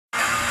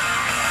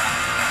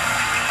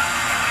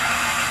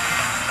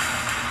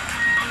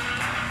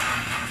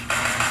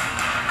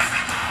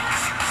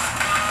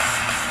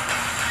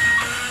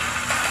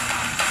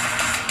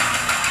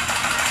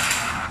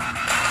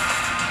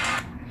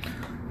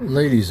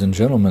Ladies and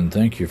gentlemen,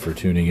 thank you for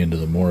tuning into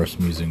the Morris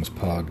Musings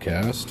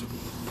podcast.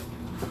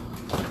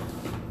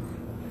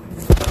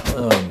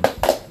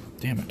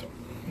 Damn it.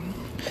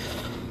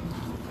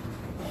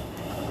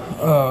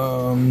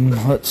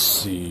 Let's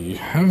see.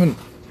 Haven't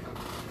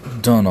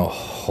done a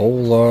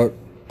whole lot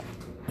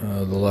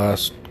the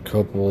last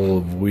couple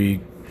of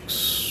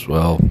weeks.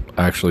 Well,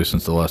 actually,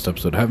 since the last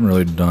episode, haven't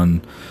really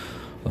done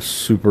a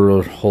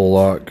super whole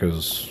lot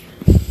because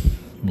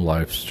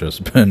life's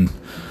just been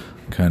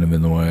kind of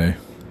in the way.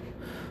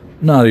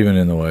 Not even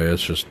in the way,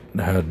 it's just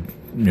had,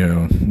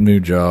 new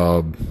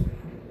job,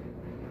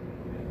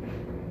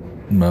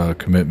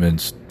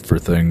 commitments for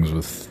things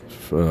with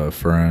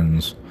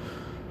friends.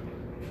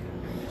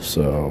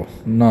 So,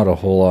 not a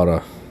whole lot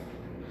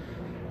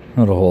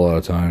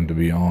of time to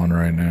be on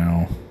right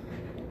now.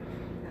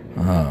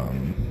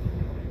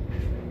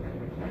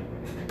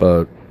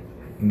 But,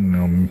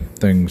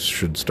 things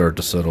should start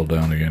to settle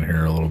down again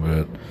here a little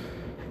bit.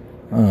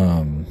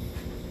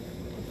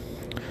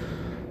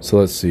 So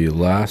let's see,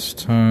 last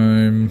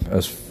time,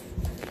 yeah,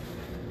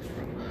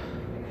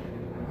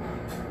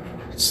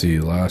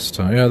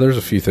 there's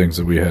a few things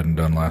that we hadn't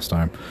done last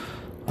time.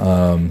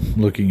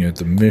 Looking at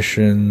the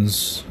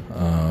missions,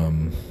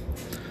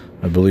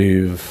 I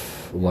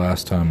believe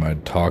last time I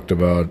talked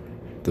about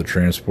the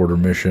transporter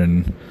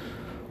mission,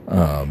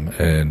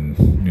 and,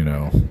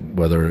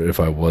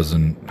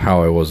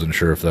 how I wasn't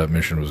sure if that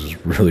mission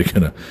was really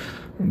going to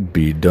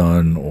be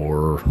done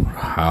or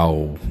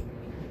how,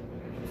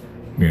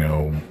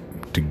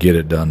 to get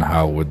it done,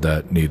 how would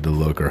that need to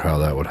look or how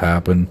that would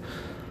happen.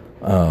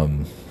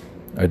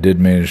 I did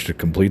manage to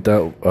complete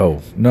that.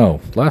 Oh, no.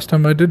 Last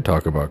time I did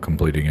talk about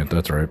completing it.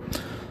 That's right.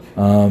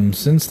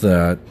 Since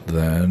that,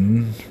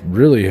 then,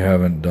 really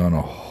haven't done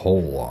a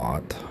whole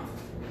lot.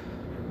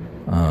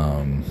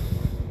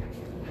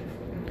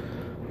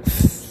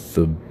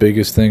 The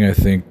biggest thing I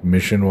think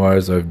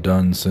mission-wise I've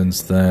done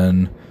since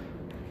then,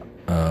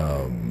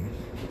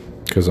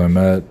 because I'm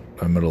at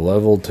a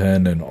level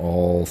 10 in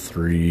all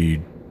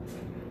three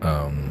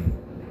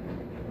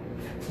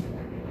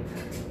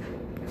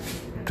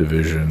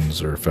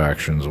divisions or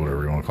factions,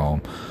 whatever you want to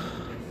call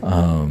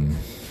them.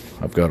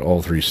 I've got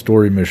all three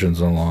story missions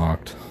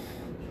unlocked.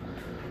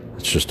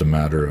 It's just a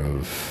matter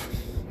of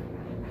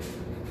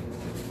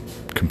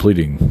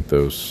completing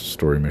those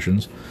story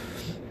missions.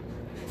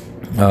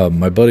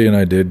 My buddy and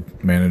I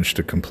did manage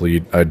to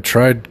complete. I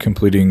tried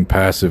completing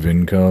passive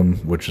income,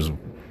 which is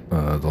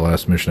the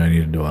last mission I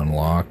needed to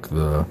unlock,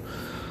 the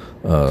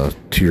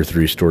tier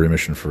 3 story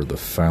mission for the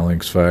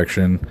Phalanx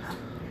faction.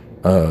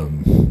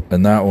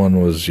 And that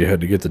one was you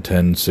had to get the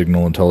 10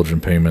 signal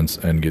intelligent payments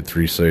and get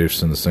 3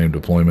 safes in the same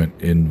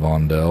deployment in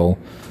Vondel.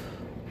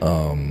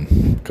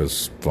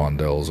 Because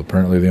Vondel is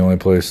apparently the only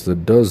place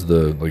that does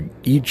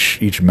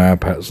each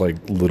map has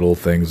little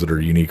things that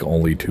are unique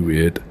only to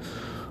it.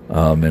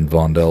 And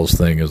Vondel's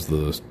thing is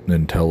the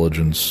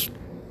intelligence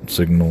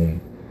signal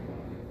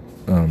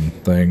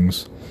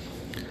things.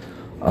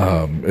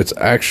 It's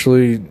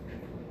actually,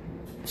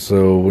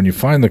 so when you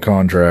find the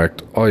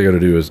contract, all you got to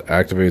do is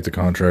activate the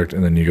contract,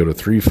 and then you go to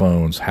 3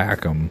 phones,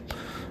 hack them,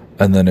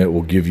 and then it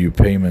will give you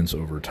payments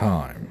over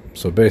time.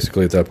 So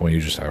basically at that point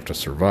you just have to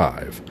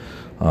survive.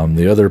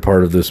 The other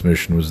part of this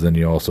mission was then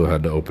you also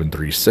had to open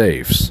 3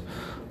 safes.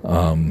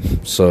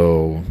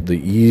 So the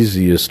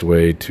easiest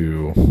way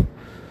to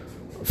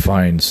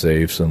find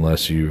safes,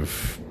 unless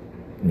you've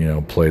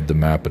played the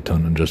map a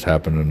ton and just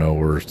happen to know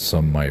where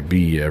some might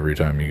be every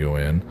time you go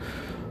in,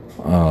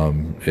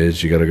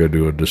 is you got to go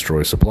do a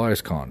destroy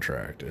supplies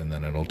contract, and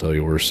then it'll tell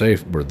you where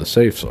the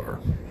safes are.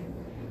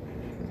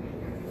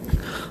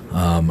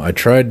 I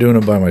tried doing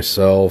it by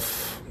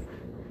myself,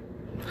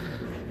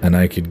 and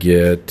I could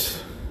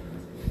get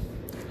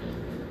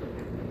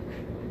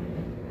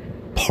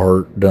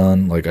part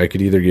done. I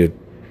could either get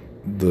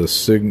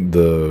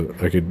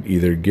I could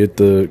either get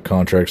the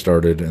contract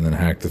started and then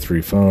hack the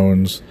 3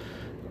 phones,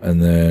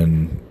 and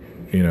then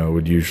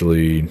would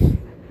usually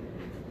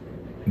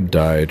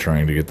die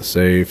trying to get the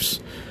safes,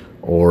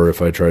 or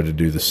if I tried to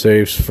do the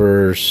safes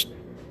first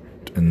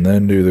and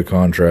then do the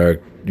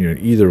contract,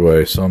 either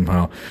way,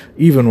 somehow,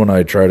 even when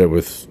I tried it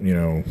with,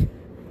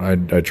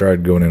 I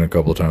tried going in a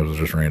couple of times with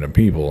just random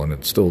people, and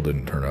it still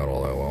didn't turn out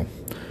all that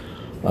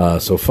well.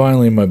 So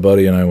finally my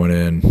buddy and I went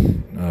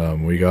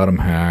in, we got them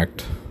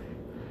hacked,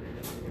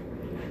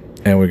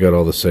 and we got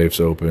all the safes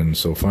open,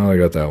 so finally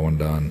got that one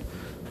done,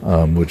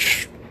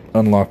 which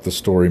unlocked the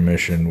story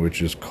mission,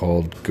 which is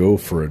called Go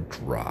for a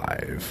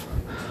Drive.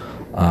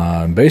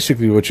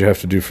 Basically what you have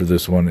to do for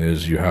this one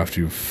is you have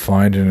to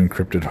find an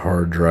encrypted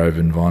hard drive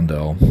in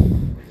Vondel.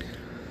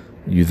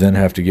 You then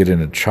have to get in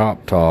a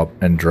chop top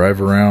and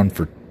drive around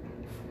for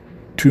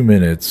 2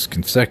 minutes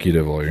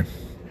consecutively.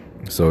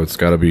 So it's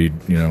got to be,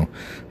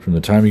 from the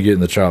time you get in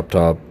the chop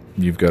top,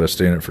 you've got to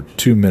stay in it for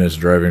 2 minutes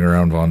driving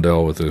around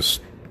Vondel with this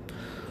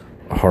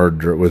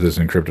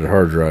encrypted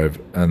hard drive,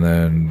 and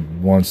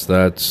then once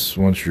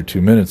your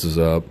 2 minutes is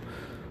up,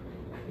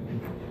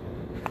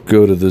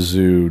 go to the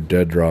zoo,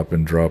 dead drop,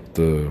 and drop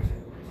the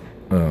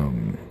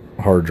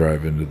hard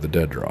drive into the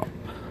dead drop.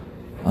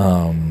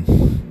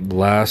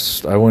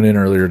 I went in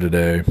earlier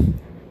today.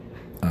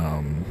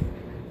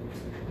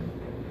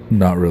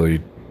 Not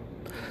really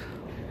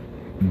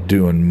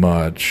doing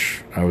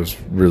much. I was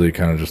really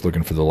kind of just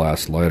looking for the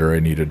last lighter I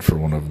needed for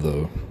one of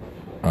the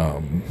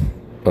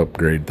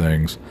upgrade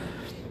things.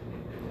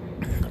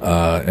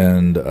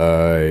 And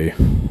I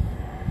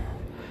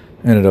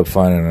ended up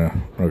finding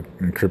an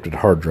encrypted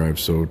hard drive.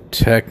 So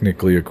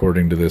technically,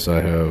 according to this,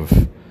 I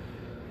have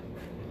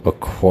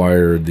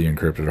acquired the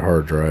encrypted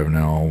hard drive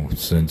now,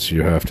 since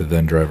you have to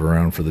then drive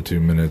around for the 2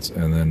 minutes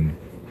and then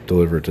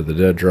deliver it to the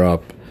dead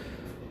drop.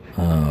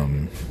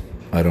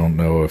 I don't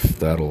know if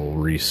that'll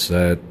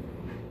reset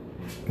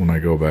when I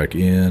go back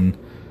in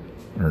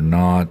or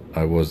not.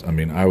 I was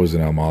in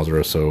Al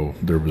Mazrah, so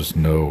there was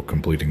no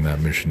completing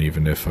that mission.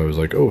 Even if I was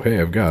like, oh hey,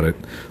 I've got it,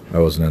 I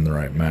wasn't in the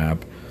right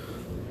map.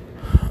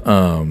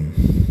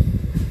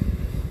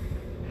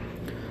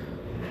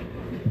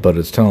 But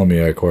it's telling me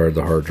I acquired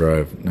the hard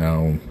drive.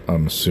 Now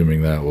I'm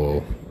assuming that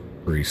will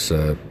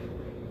reset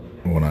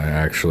when I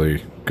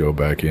actually go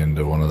back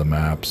into one of the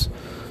maps,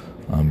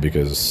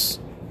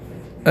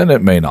 and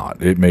it may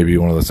not. It may be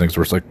one of those things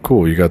where it's like,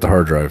 cool, you got the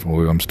hard drive.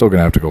 Well, I'm still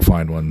gonna have to go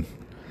find one,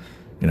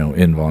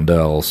 in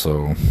Vondel,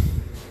 so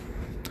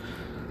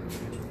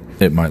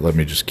it might let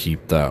me just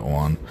keep that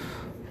one.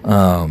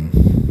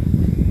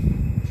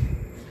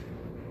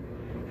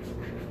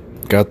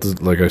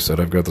 Like I said,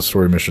 I've got the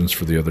story missions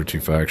for the other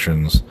two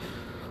factions.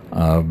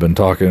 I've been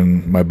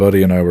talking, my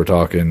buddy and I were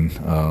talking,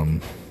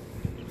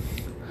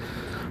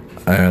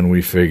 and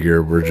we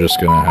figure we're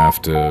just gonna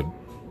have to,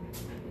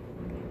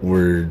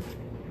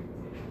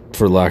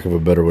 for lack of a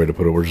better way to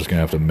put it, we're just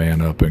gonna have to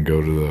man up and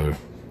go to the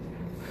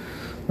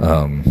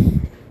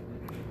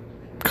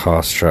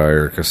Koschei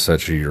or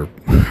Koschechi, or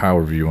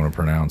however you want to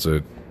pronounce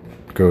it,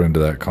 go into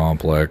that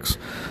complex.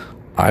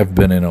 I've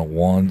been in it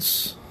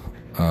once,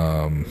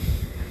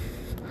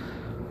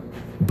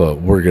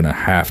 but we're gonna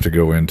have to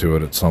go into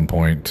it at some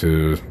point.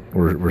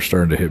 We're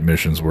starting to hit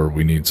missions where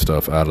we need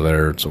stuff out of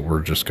there, so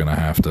we're just gonna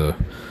have to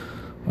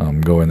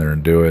go in there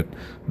and do it.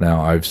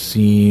 Now, I've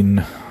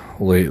seen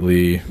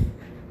lately,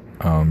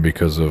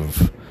 because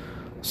of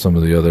some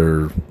of the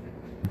other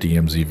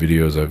DMZ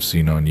videos I've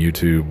seen on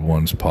YouTube,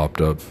 one's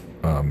popped up,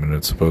 and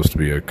it's supposed to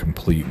be a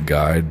complete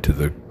guide to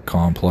the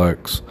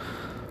complex.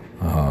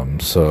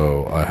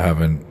 So I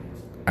haven't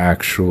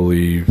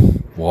actually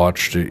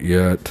watched it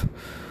yet.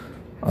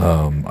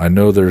 I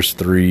know there's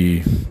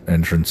 3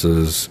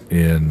 entrances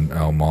in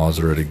Al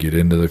Mazrah to get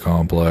into the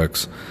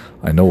complex.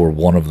 I know where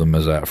one of them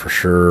is at for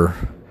sure.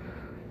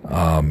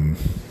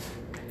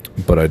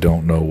 But I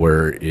don't know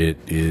where it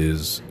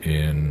is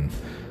in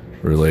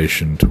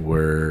relation to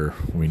where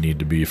we need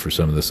to be for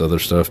some of this other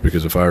stuff,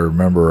 because if I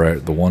remember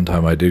right, the one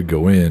time I did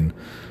go in,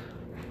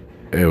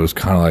 it was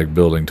kind of like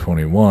Building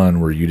 21,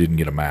 where you didn't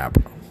get a map.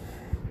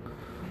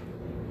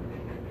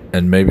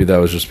 And maybe that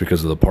was just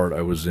because of the part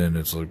I was in.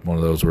 It's like one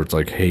of those where it's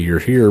like, hey, you're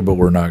here, but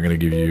we're not going to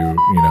give you,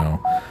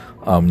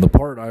 the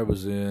part I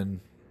was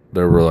in,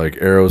 there were like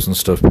arrows and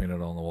stuff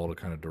painted on the wall to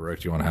kind of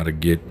direct you on how to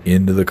get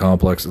into the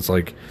complex. It's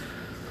like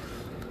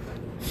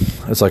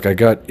I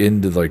got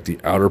into like the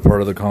outer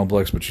part of the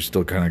complex, but you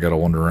still kind of got to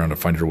wander around to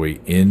find your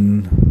way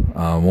in.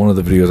 One of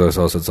the videos I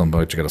saw said something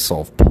about you got to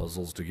solve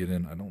puzzles to get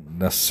in. I don't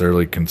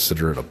necessarily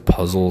consider it a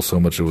puzzle so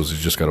much. It was you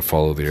just got to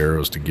follow the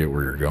arrows to get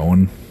where you're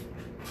going.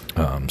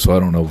 So I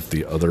don't know if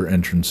the other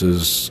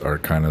entrances are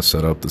kind of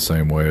set up the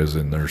same way, as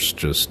in there's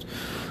just,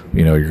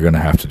 you're going to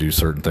have to do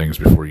certain things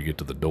before you get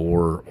to the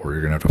door, or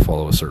you're going to have to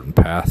follow a certain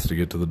path to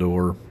get to the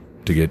door,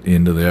 to get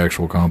into the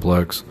actual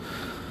complex.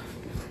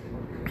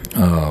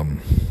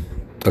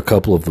 A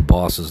couple of the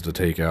bosses to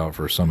take out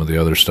for some of the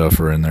other stuff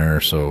are in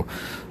there. So,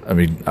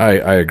 I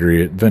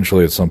agree.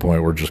 Eventually, at some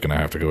point, we're just going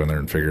to have to go in there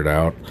and figure it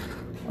out.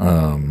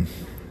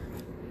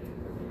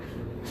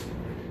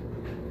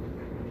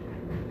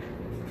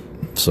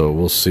 So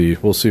we'll see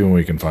when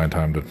we can find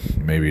time to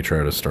maybe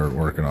try to start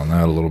working on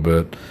that a little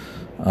bit.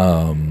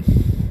 And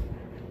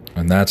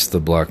that's the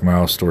Black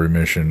Mouse story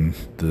mission.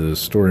 The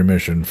story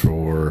mission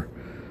for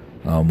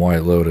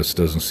White Lotus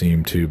doesn't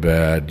seem too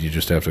bad. You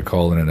just have to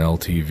call in an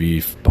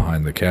LTV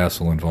behind the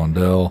castle in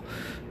Vondel.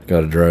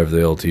 Got to drive the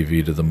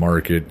LTV to the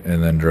market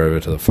and then drive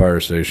it to the fire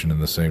station in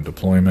the same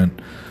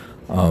deployment.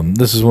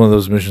 This is one of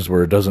those missions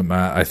where it doesn't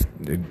matter.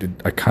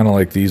 I kind of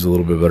like these a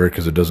little bit better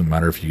because it doesn't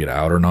matter if you get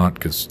out or not,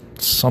 because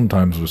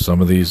sometimes with some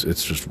of these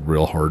it's just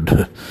real hard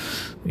to,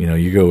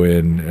 you go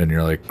in and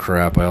you're like,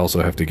 crap, I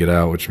also have to get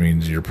out, which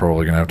means you're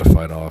probably going to have to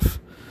fight off,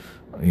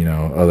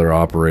 other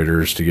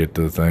operators to get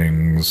to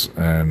things.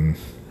 And,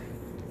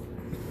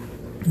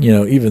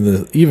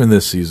 even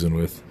this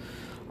season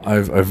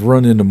I've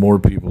run into more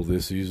people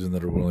this season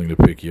that are willing to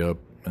pick you up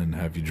and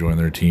have you join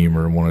their team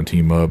or want to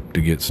team up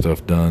to get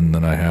stuff done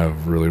than I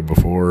have really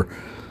before.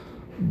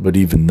 But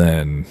even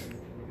then,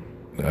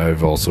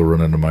 I've also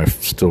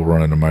still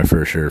run into my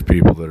fair share of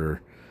people that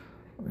are,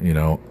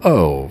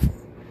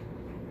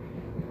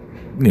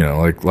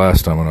 like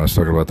last time when I was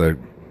talking about that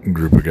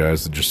group of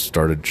guys that just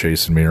started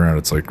chasing me around.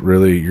 It's like,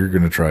 really, you're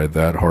going to try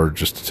that hard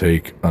just to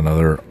take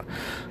another?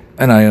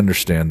 and I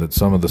understand that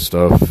some of the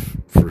stuff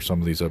for some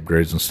of these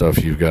upgrades and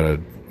stuff, you've got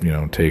to,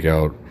 take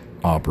out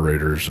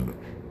operators,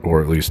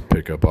 or at least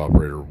pick up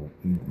operator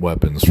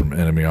weapons from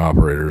enemy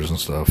operators and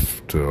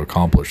stuff to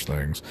accomplish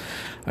things.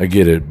 I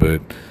get it,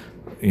 but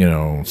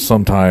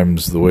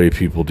sometimes the way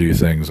people do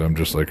things, I'm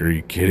just like, are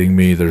you kidding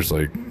me? There's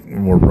like,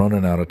 we're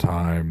running out of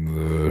time.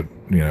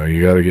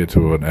 You got to get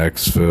to an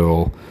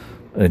exfil,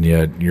 and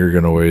yet you're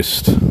going to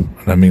waste.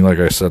 I mean, like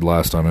I said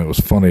last time, it was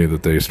funny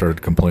that they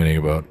started complaining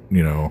about,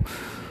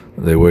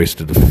 they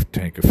wasted a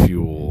tank of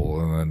fuel,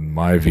 and then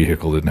my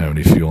vehicle didn't have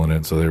any fuel in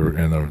it, so we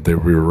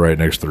were right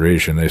next to the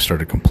radiation. They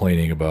started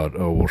complaining about,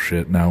 oh well,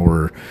 shit, now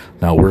we're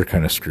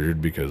kind of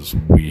screwed because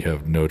we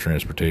have no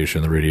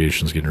transportation. The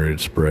radiation's getting ready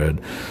to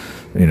spread,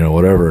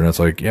 whatever. And it's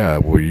like, yeah,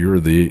 well, you're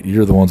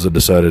the ones that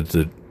decided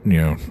that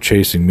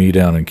chasing me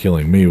down and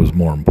killing me was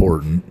more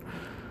important,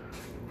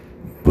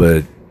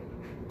 but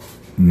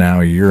now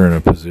you're in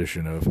a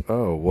position of,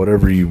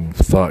 whatever you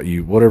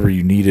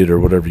needed or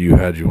whatever you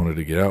wanted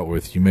to get out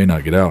with, you may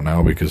not get out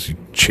now because you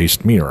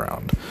chased me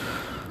around.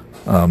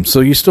 So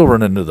you still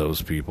run into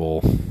those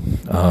people.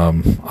 I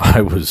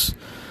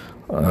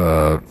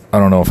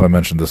don't know if I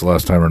mentioned this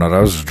last time or not.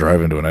 I was just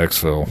driving to an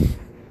exfil.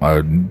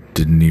 I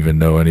didn't even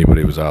know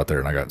anybody was out there,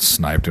 and I got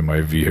sniped in my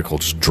vehicle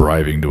just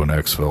driving to an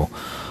exfil.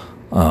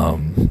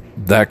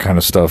 That kind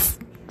of stuff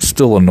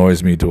still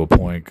annoys me to a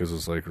point, because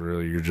it's like,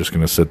 really, you're just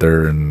going to sit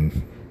there and,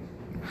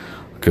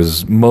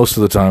 because most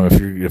of the time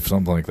if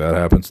something like that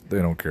happens,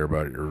 they don't care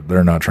about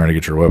they're not trying to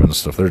get your weapons and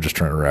stuff, they're just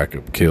trying to rack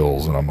up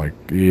kills. And I'm like,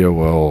 yeah,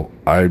 well,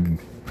 I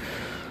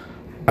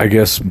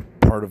guess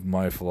part of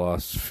my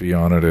philosophy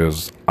on it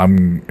is,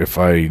 if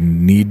I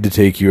need to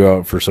take you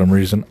out for some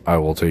reason, I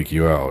will take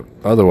you out.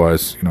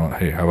 Otherwise,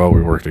 hey, how about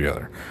we work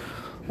together?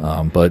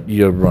 But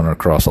you run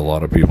across a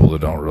lot of people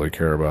that don't really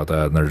care about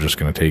that, and they're just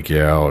going to take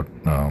you out.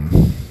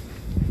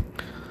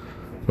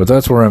 But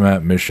that's where I'm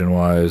at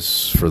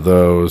mission-wise for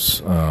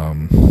those.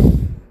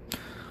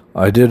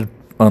 I did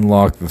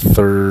unlock the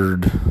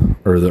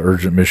the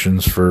urgent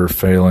missions for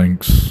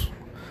Phalanx.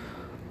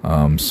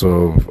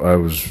 So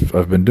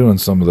I've been doing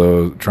some of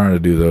those, trying to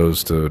do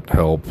those to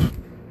help,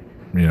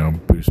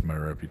 boost my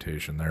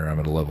reputation there. I'm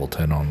at a level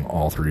 10 on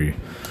all three.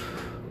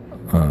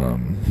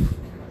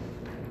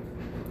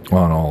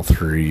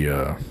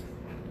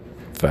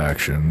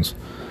 Factions.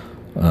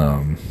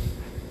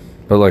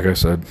 But like I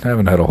said, I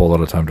haven't had a whole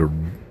lot of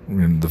time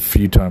the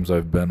few times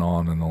I've been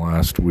on in the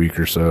last week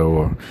or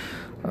so,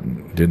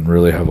 didn't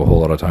really have a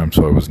whole lot of time,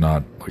 so I was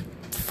not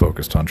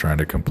focused on trying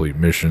to complete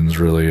missions,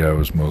 really. I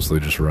was mostly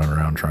just running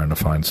around trying to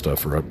find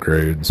stuff for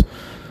upgrades.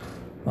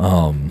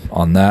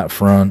 On that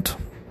front,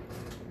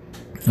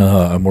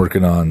 I'm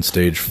working on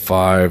stage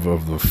 5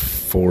 of the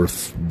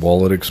 4th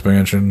wallet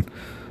expansion.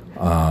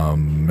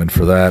 And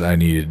for that, I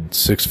needed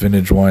 6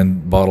 vintage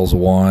bottles of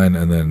wine,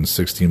 and then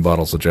 16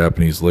 bottles of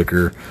Japanese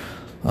liquor.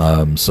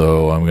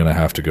 So I'm gonna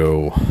have to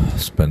go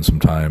spend some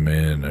time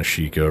in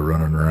Ashika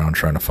running around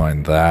trying to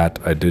find that.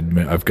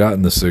 I've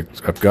gotten the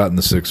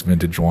 6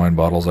 vintage wine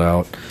bottles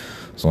out,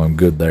 so I'm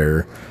good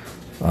there.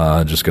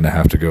 Just gonna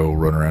have to go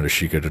run around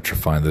Ashika to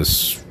find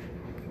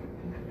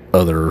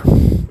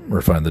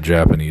find the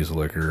Japanese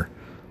liquor.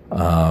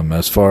 I'm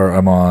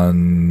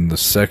on the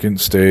 2nd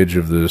stage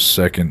of the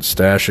 2nd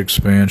stash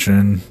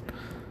expansion.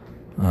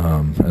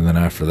 And then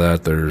after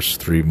that, there's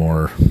 3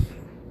 more.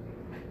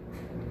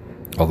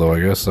 Although I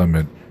guess I'm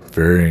at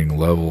varying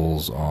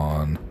levels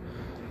on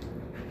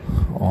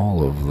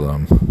all of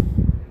them.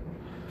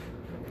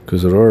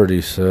 Because it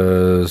already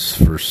says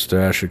for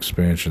stash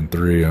expansion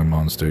 3, I'm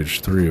on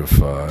stage 3 of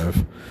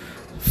 5.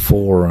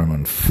 4, I'm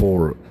on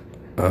 4.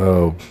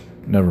 Oh,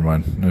 never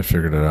mind. I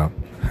figured it out.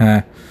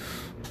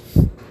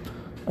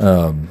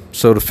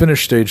 So to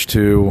finish stage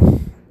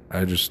 2,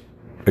 I just,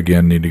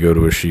 again, need to go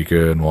to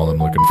Ashika, and while I'm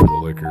looking for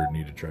the liquor,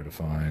 need to try to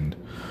find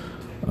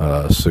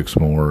 6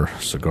 more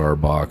cigar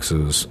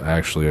boxes.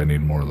 Actually, I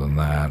need more than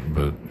that,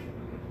 but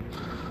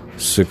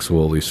 6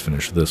 will at least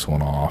finish this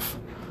one off.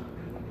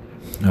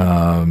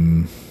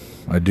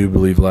 I do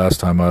believe last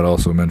time I'd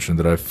also mentioned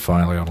that I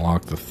finally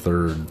unlocked the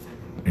 3rd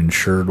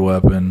insured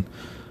weapon.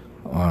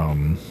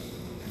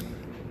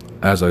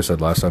 As I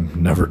said last time,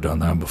 never done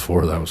that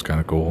before. That was kind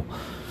of cool.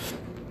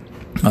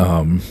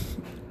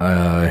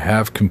 I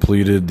have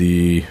completed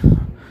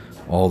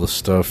all the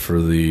stuff for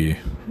the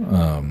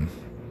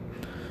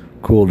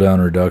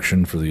cooldown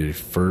reduction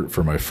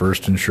for my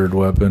first insured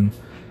weapon.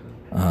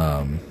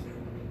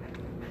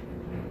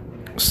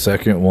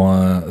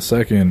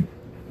 Second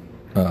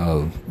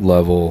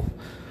level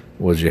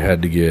was you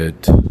had to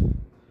get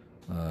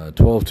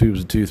 12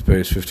 tubes of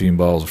toothpaste, 15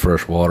 bottles of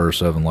fresh water,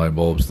 7 light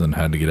bulbs, then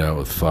had to get out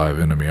with 5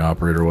 enemy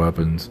operator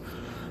weapons.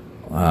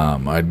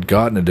 I'd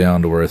gotten it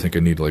down to where I think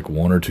I need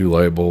 1 or 2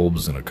 light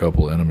bulbs and a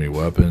couple enemy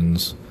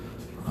weapons.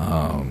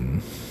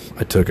 I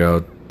took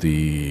out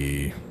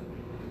the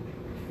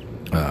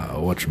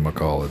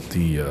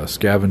the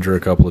scavenger a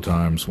couple of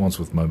times, once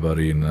with my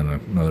buddy and then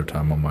another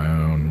time on my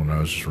own when I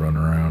was just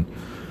running around.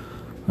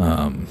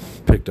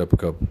 Picked up a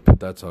couple, but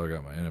that's how I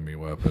got my enemy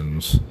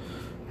weapons.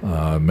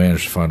 I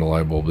managed to find a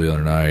light bulb the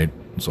other night,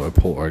 so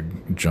I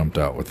jumped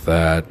out with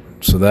that.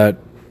 So that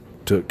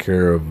took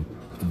care of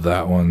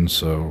that one.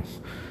 So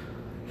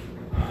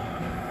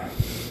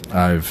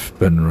I've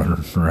been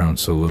running around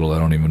so little, I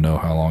don't even know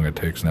how long it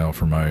takes now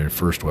for my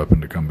first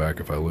weapon to come back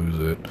if I lose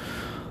it.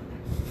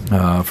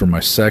 For my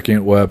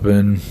second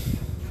weapon,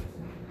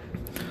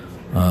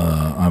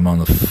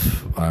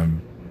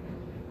 I'm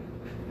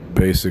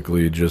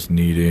basically just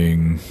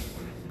needing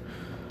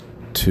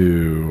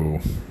to.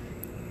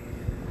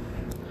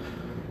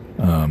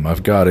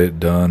 I've got it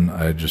done.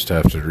 I just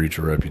have to reach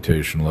a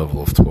reputation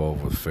level of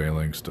 12 with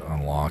phalanx to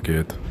unlock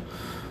it.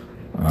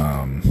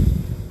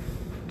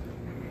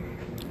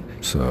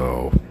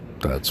 So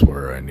that's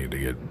where I need to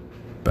get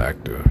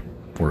back to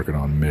working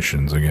on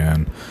missions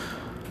again.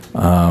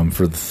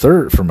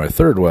 For my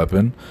third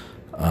weapon,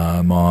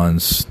 I'm on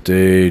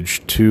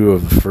stage 2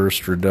 of the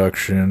first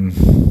reduction.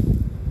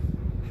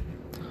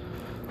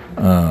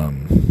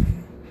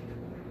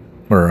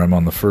 Or I'm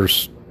on the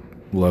first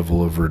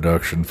level of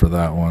reduction for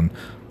that one.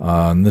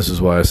 And this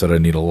is why I said I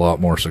need a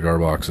lot more cigar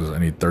boxes. I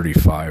need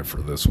 35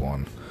 for this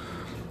one.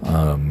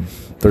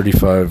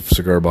 35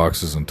 cigar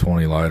boxes and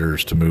 20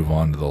 lighters to move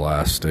on to the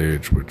last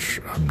stage,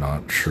 which I'm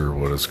not sure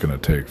what it's going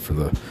to take for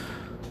the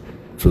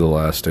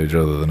last stage,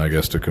 other than I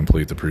guess to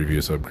complete the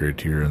previous upgrade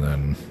tier and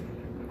then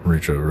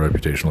reach a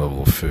reputation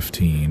level of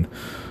 15.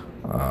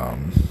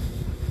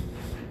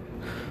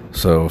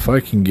 So if I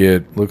can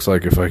get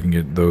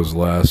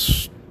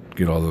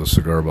all those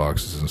cigar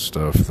boxes and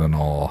stuff, then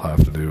all I'll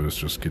have to do is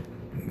just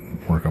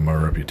work on my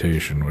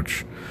reputation,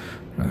 which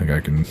I think I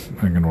can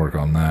work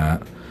on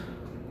that.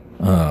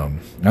 I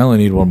only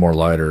need one more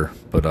lighter,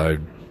 but I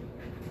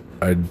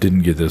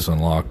didn't get this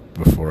unlocked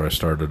before I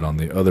started on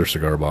the other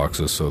cigar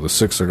boxes, so the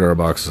 6 cigar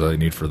boxes I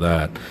need for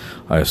that,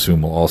 I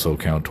assume will also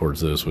count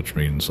towards this, which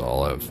means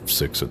I'll have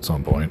 6 at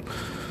some point.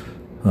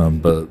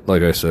 But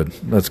like I said,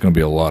 that's going to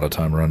be a lot of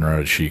time running around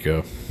at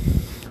Chico.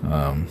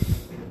 And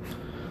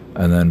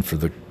then for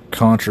the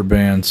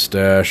contraband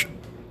stash,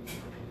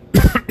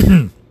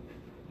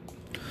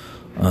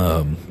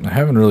 I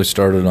haven't really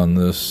started on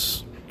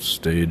this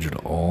stage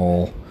at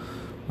all.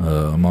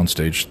 I'm on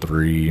stage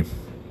 3.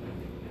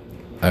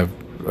 I've,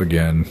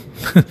 again,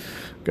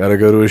 got to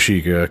go to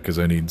Ashika because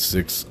I need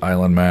 6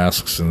 island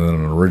masks and then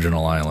an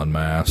original island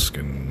mask,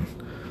 and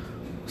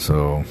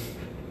so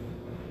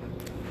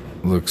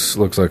looks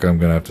like I'm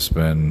gonna have to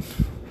spend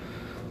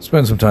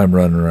some time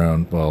running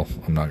around. Well,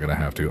 I'm not gonna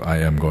have to. I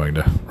am going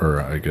to,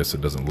 or I guess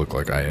it doesn't look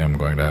like I am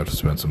going to have to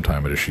spend some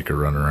time at Ashika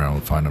running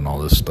around finding all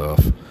this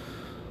stuff,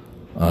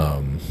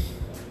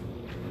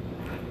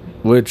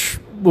 which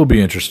will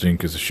be interesting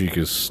because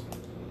Ashika's,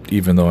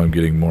 even though I'm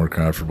getting more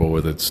comfortable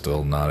with it,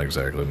 still not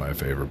exactly my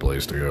favorite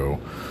place to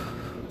go.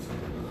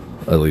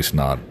 At least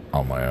not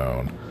on my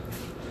own.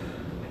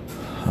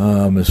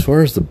 As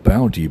far as the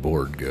bounty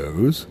board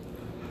goes,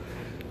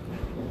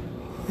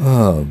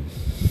 I'm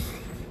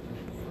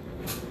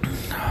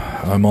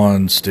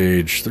on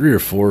stage 3 or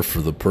 4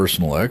 for the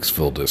personal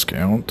exfil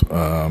discount.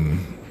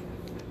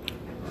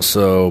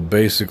 So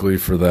basically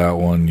for that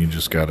one, you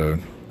just gotta,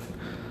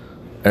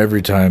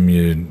 every time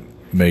you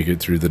make it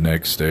through the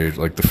next stage,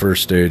 like the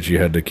first stage you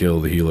had to kill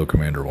the Helo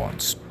Commander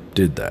once,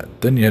 did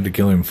that. Then you had to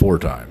kill him 4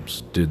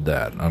 times, did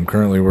that. I'm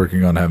currently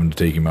working on having to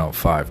take him out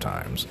 5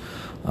 times.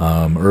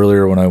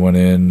 Earlier when I went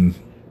in,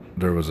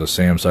 there was a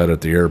SAM site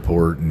at the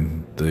airport,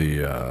 and the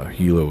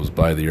Helo was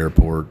by the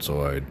airport,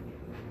 so I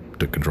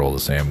took control of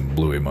the SAM and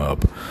blew him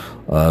up.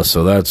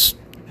 So that's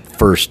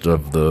first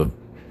of the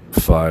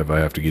 5 I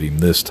have to get him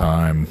this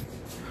time.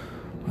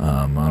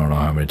 I don't know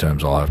how many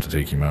times I'll have to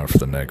take him out for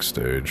the next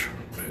stage.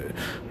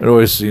 It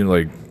always seemed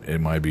like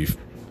it might be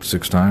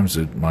 6 times.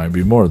 It might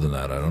be more than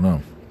that. I don't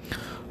know.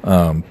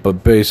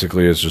 But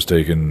basically, it's just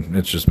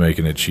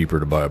making it cheaper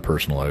to buy a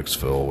personal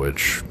exfil,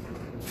 which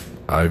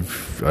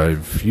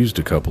I've used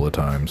a couple of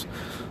times.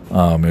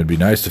 It'd be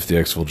nice if the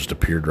exfil just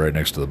appeared right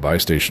next to the buy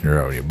station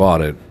you're at when you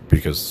bought it,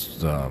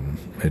 because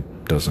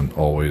it doesn't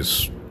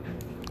always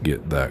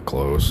get that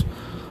close.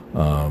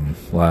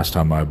 Last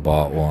time I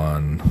bought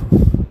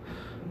one,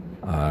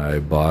 I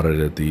bought it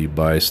at the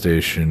buy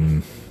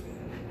station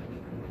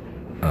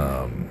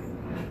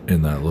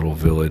in that little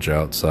village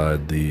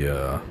outside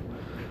the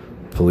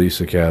police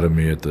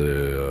academy at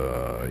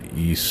the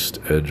east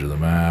edge of the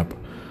map,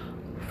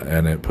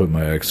 and it put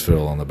my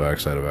exfil on the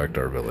backside of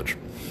Akhtar village.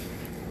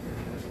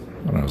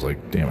 And I was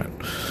like, damn it.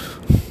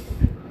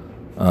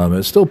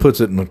 It still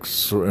puts it in a,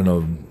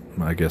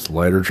 I guess,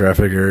 lighter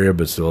traffic area,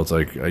 but still, it's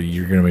like,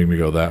 you're going to make me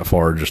go that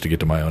far just to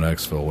get to my own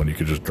exfil when you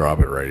could just drop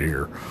it right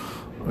here.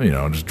 You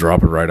know, just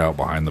drop it right out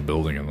behind the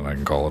building and then I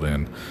can call it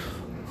in.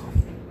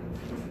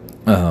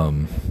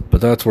 But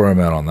that's where I'm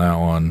at on that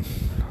one.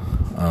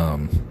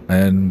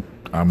 And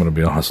I'm going to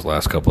be honest, the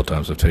last couple of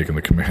times I've taken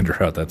the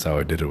commander out, that's how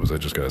I did it, was I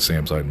just got a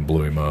SAM site and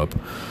blew him up,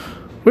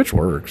 which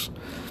works.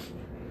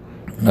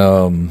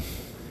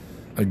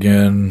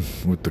 Again,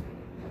 with the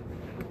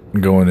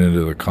going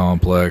into the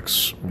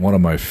complex, one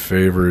of my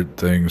favorite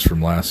things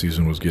from last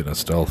season was getting a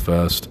stealth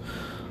vest.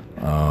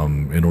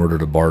 in order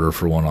to barter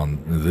for one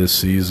on this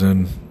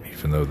season,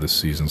 even though this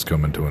season's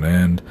coming to an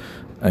end,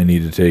 I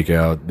need to take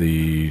out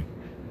the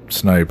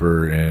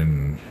sniper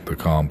in the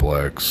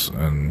complex,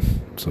 and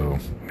so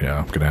yeah,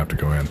 I'm gonna have to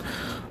go in.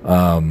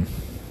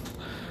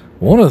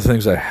 One of the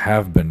things I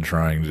have been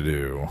trying to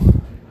do,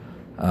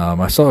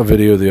 I saw a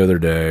video the other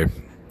day,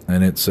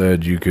 and it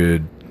said you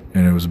could,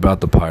 and it was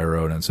about the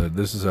pyro, and it said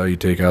this is how you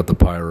take out the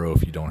pyro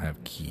if you don't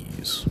have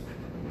keys.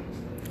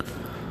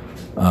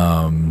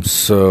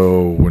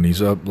 So when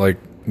he's up, like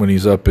when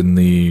he's up in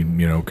the,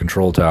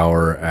 control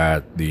tower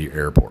at the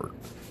airport,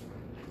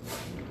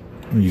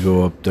 you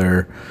go up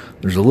there,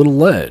 there's a little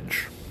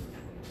ledge,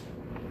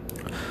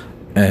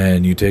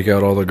 and you take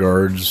out all the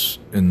guards,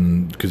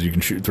 and because you can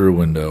shoot through a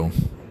window.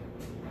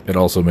 It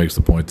also makes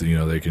the point that,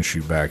 they can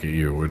shoot back at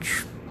you,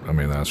 which, I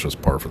mean, that's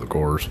just par for the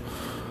course.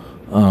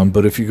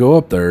 But if you go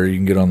up there, you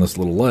can get on this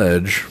little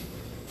ledge,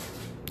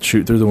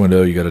 shoot through the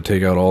window. You got to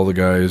take out all the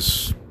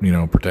guys,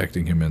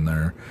 protecting him in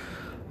there.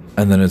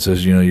 And then it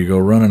says, you go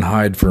run and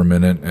hide for a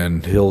minute,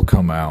 and he'll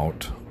come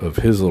out of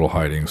his little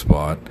hiding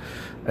spot.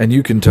 And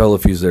you can tell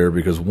if he's there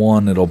because,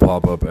 one, it'll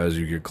pop up as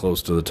you get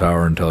close to the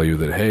tower and tell you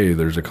that, hey,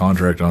 there's a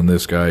contract on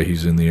this guy.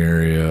 He's in the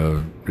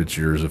area. It's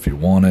yours if you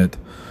want it.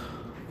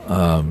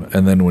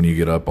 And then when you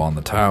get up on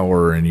the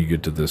tower and you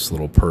get to this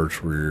little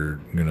perch where you're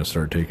going to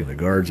start taking the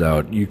guards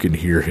out, you can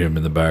hear him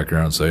in the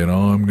background saying,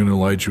 oh, I'm going to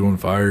light you on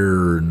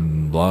fire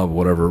and blah,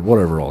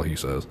 whatever all he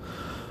says.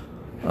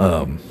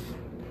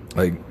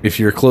 Like, if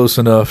you're close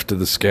enough to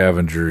the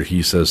scavenger,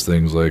 he says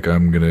things like,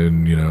 I'm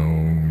going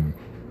to,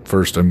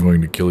 first I'm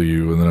going to kill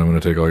you, and then I'm going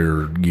to take all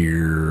your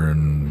gear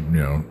and,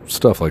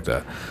 stuff like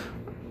that.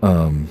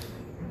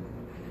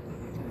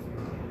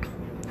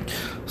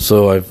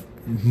 So I've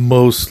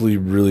mostly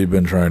really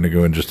been trying to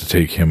go in just to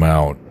take him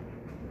out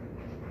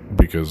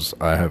because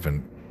I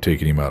haven't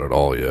taken him out at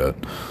all yet.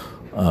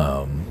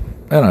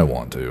 And I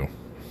want to.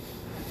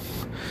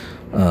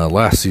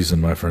 Last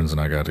season, my friends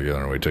and I got together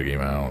and we took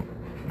him out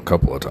a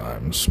couple of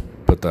times,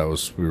 but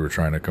we were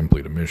trying to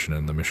complete a mission,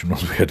 and the mission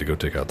was we had to go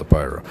take out the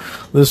pyro.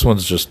 This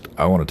one's just,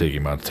 I want to take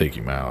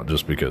him out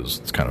just because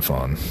it's kind of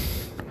fun.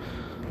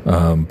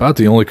 About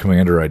the only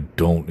commander I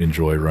don't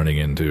enjoy running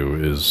into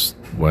is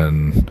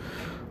when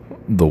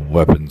the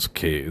weapons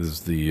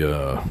case, the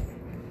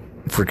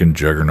freaking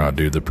juggernaut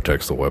dude that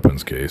protects the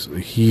weapons case.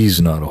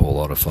 He's not a whole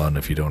lot of fun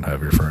if you don't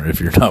have your friend,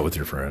 if you're not with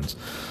your friends,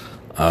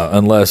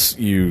 unless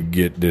you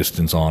get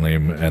distance on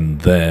him, and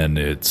then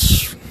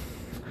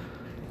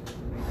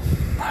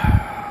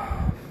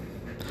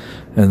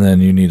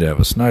you need to have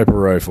a sniper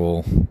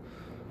rifle,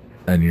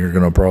 and you're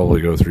gonna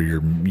probably go through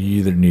you're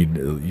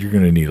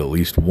gonna need at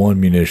least one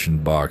munition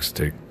box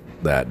to take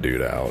that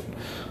dude out.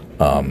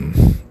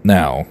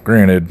 Now,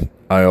 granted,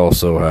 I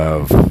also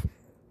have,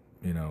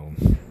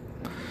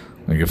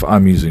 like if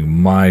I'm using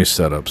my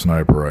setup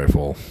sniper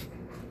rifle,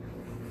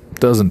 it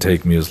doesn't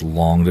take me as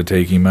long to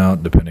take him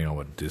out, depending on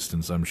what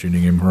distance I'm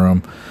shooting him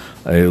from.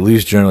 I at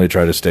least generally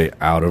try to stay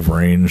out of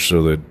range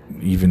so that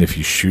even if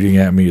he's shooting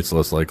at me, it's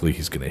less likely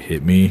he's going to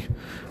hit me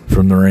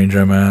from the range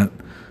I'm at,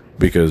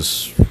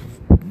 because,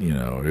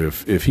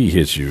 if he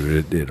hits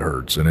you, it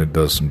hurts and it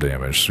does some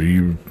damage. So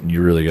you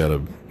really got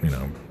to,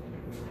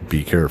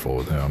 be careful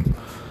with him.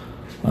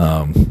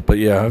 But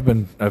yeah, I've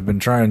been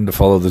trying to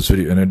follow this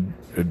video, and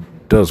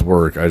it does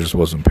work. I just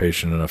wasn't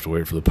patient enough to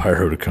wait for the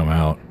pyro to come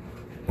out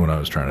when I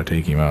was trying to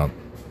take him out.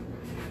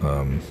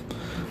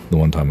 The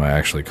one time I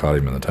actually caught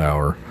him in the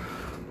tower.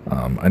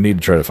 I need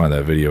to try to find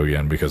that video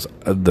again, because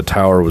the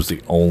tower was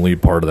the only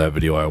part of that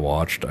video I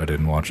watched. I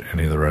didn't watch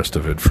any of the rest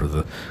of it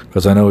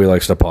because I know he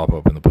likes to pop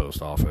up in the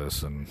post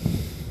office and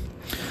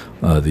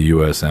the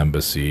U.S.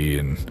 Embassy,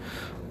 and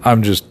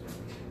I'm just,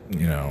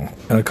 in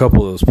a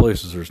couple of those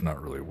places there's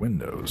not really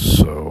windows,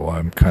 so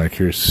I'm kind of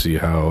curious to see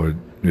how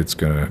it's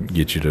going to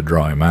get you to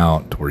draw him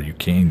out to where you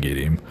can get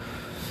him.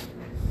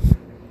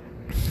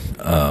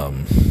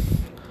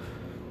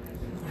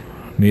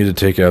 Need to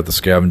take out the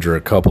scavenger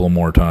a couple of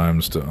more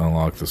times to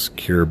unlock the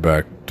secure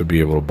to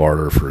be able to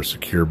barter for a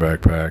secure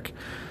backpack.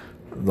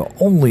 The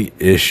only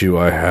issue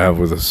I have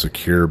with a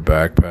secure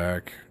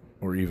backpack,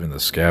 or even the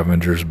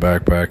scavenger's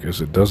backpack,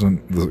 is it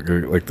doesn't,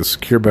 like the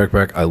secure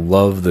backpack, I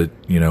love that,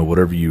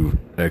 whatever you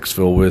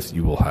exfil with,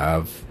 you will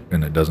have,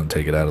 and it doesn't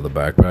take it out of the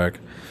backpack.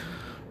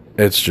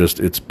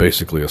 It's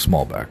basically a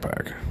small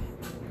backpack,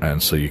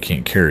 and so you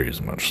can't carry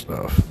as much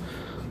stuff.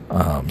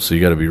 So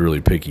you got to be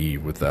really picky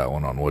with that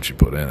one on what you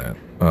put in it.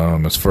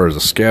 As far as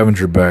a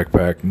scavenger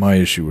backpack, my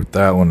issue with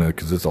that one is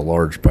because it's a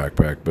large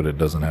backpack, but it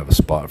doesn't have a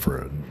spot for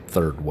a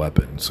third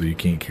weapon, so you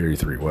can't carry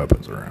 3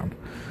 weapons around.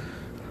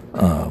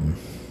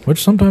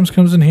 Which sometimes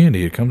comes in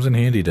handy. It comes in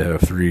handy to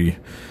have 3,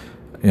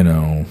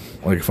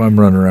 like if I'm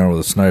running around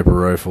with a sniper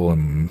rifle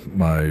and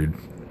my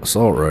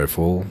assault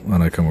rifle,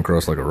 and I come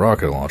across like a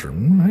rocket launcher,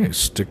 hey,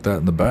 stick that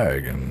in the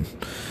bag, and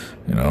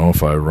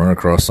if I run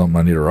across something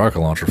I need a rocket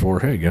launcher for,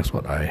 hey, guess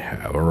what? I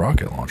have a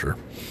rocket launcher.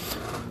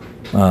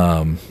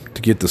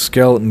 To get the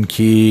skeleton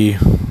key,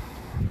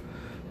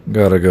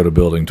 gotta go to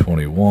building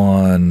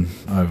 21.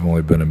 I've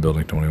only been in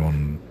building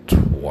 21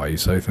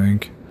 twice, I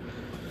think.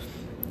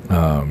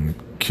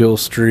 Kill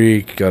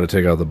streak, got to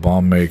take out the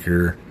bomb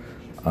maker.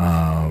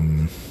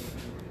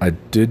 I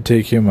did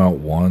take him out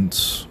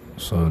once,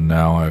 so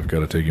now I've got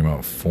to take him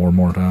out 4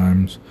 more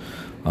times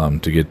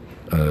to get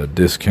a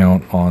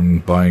discount on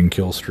buying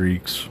kill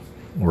streaks.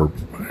 Or,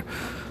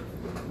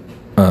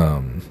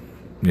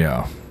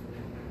 yeah.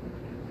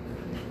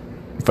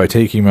 If I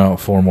take him out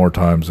 4 more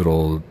times,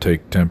 it'll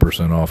take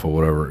 10% off of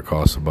whatever it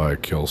costs to buy a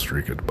kill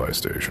streak at the buy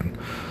station.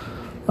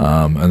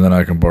 And then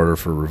I can barter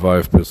for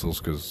revive pistols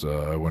because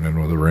I went in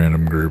with a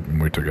random group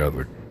and we took out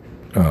the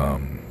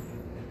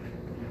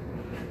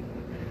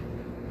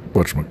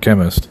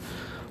chemist.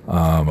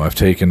 I've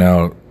taken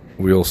out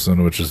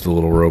Wilson, which is the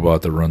little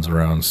robot that runs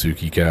around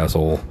Suki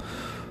Castle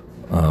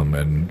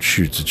and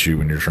shoots at you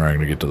when you're trying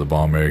to get to the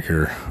bomb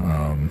maker.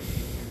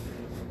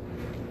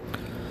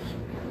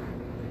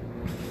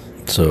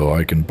 So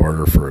I can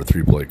barter for a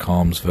 3-plate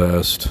comms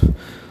vest.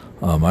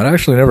 I'd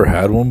actually never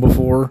had one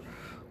before,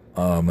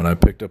 and I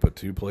picked up a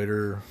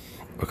 2-plater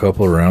a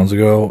couple of rounds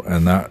ago,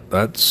 and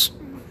that's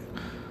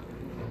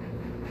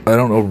I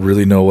don't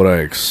really know what I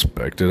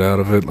expected out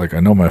of it. Like,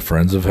 I know my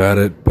friends have had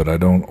it, but I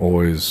don't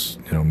always,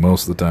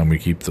 most of the time we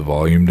keep the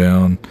volume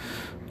down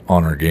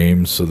on our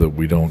games so that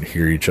we don't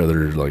hear each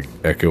other, like,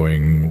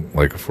 echoing.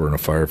 Like, if we're in a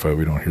firefight,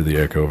 we don't hear the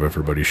echo of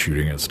everybody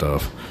shooting at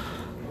stuff.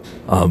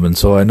 And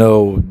so I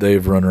know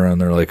they've run around,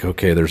 they're like,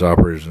 okay, there's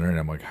operators in there, and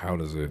I'm like, how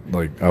does it,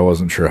 like, I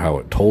wasn't sure how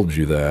it told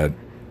you that,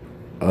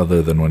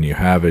 other than when you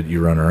have it, you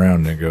run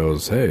around and it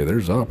goes, hey,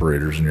 there's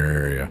operators in your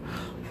area.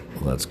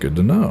 Well, that's good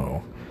to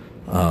know.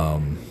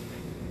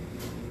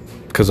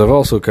 Because I've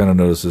also kind of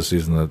noticed this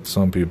season that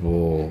some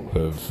people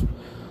have,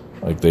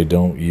 like, they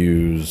don't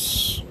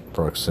use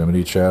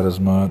proximity chat as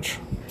much.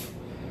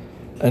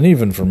 And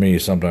even for me,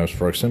 sometimes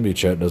proximity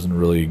chat doesn't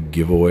really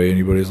give away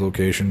anybody's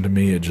location to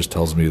me. It just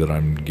tells me that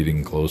I'm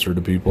getting closer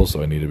to people,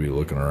 so I need to be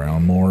looking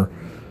around more.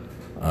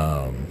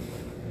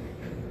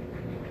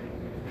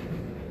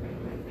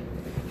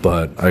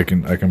 But I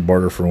can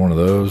barter for one of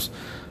those.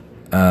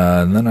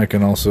 And then I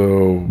can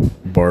also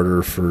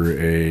barter for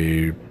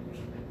a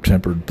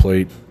tempered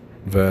plate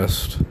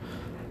vest.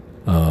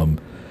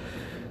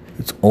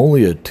 It's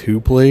only a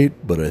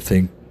 2-plate, but I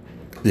think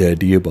the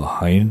idea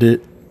behind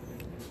it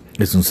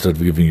is instead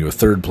of giving you a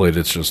 3rd plate,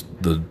 it's just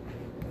the,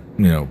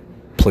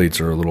 plates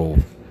are a little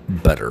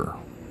better.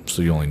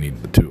 So you only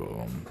need the 2 of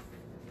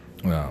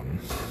them.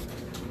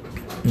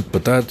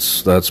 But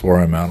that's where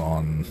I'm at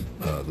on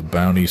the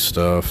bounty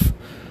stuff.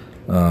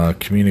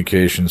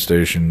 Communication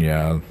station,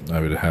 yeah, I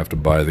would have to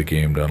buy the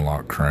game to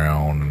unlock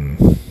Crown,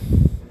 and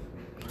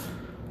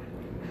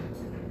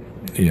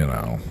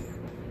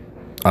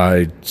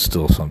I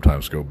still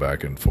sometimes go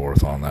back and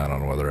forth on that,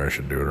 on whether I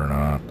should do it or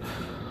not.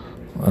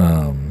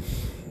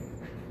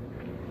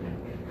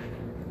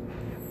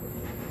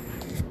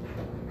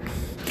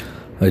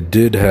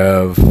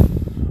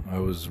 I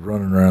was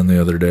running around the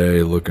other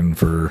day I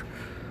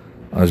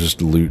was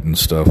just looting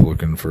stuff,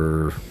 looking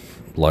for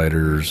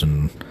lighters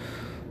and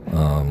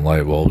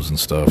light bulbs and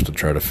stuff to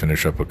try to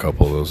finish up a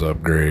couple of those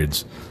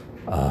upgrades.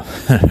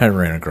 I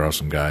ran across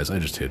some guys. I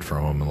just hid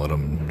from them and let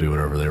them do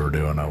whatever they were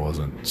doing. I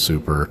wasn't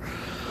super.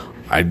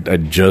 I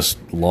just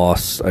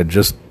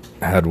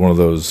had one of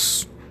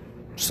those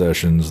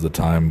sessions the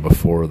time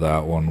before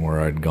that one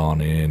where I'd gone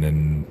in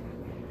and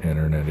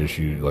internet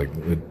issue, like,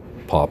 it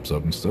pops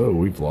up and says, oh,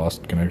 we've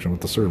lost connection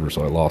with the server,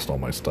 so I lost all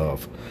my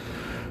stuff.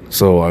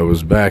 So I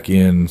was back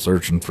in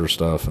searching for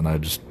stuff, and I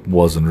just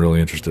wasn't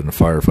really interested in a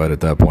firefight at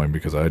that point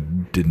because I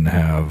didn't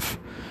have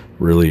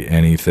really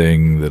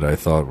anything that I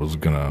thought was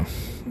gonna,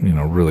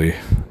 really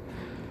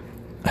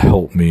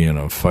help me in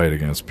a fight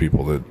against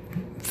people that,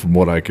 from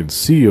what I could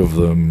see of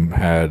them,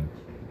 had,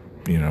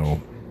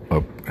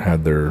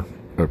 had their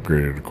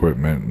upgraded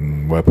equipment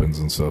and weapons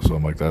and stuff. So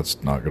I'm like,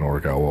 that's not gonna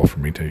work out well for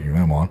me taking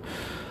them on.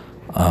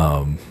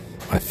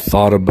 I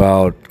thought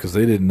about, because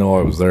they didn't know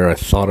I was there, I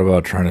thought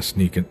about trying to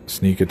sneak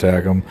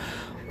attack them.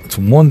 It's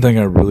one thing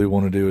I really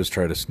want to do is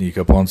try to sneak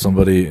up on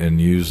somebody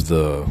and use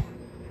the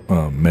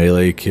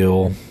melee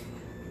kill.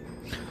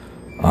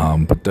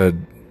 But that,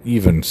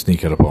 even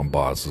sneaking up on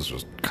bots is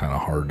just kind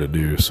of hard to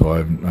do, so I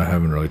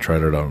haven't really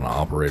tried it on an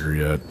operator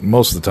yet.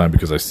 Most of the time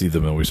because I see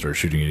them and we start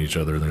shooting at each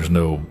other, and there's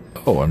no,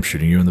 oh, I'm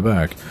shooting you in the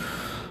back.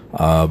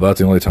 About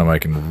the only time I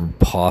can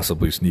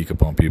possibly sneak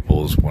up on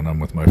people is when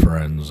I'm with my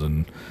friends,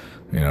 and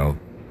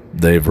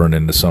they've run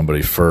into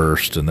somebody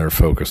first and they're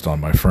focused on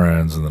my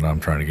friends, and then I'm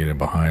trying to get in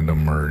behind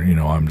them, or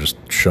I'm just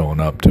showing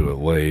up to it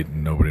late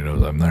and nobody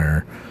knows I'm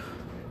there.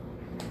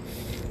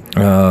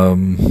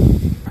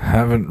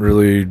 Haven't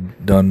really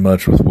done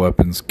much with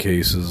weapons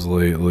cases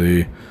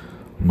lately,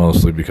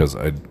 mostly because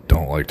I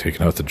don't like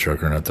taking out the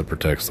juggernaut that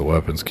protects the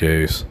weapons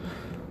case.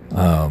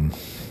 Don't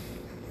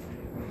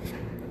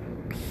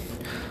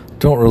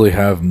really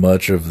have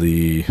much of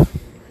the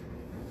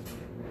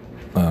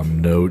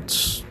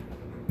notes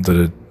that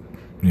it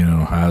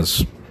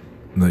has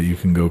that you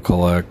can go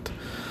collect.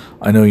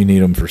 I know you need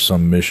them for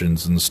some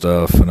missions and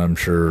stuff, and I'm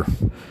sure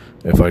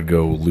if I'd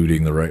go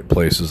looting the right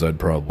places I'd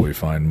probably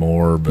find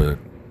more, but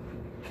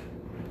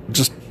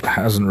just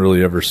hasn't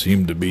really ever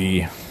seemed to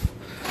be,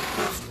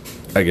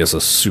 I guess,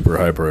 a super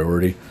high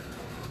priority.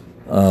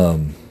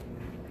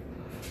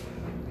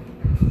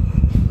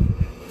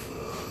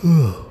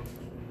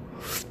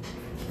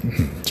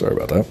 Sorry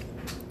about that.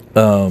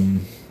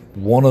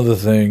 One other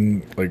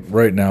thing, like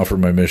right now for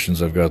my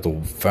missions, I've got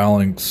the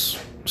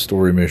Phalanx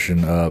story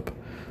mission up,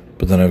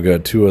 but then I've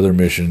got 2 other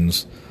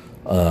missions.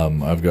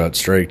 I've got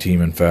Strike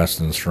Team and Fast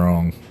and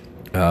Strong.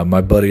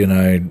 My buddy and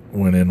I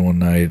went in one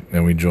night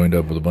and we joined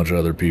up with a bunch of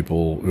other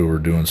people who were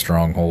doing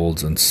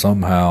strongholds, and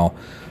somehow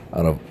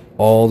out of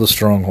all the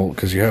strongholds,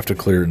 because you have to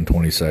clear it in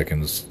 20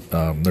 seconds,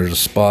 there's a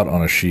spot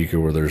on a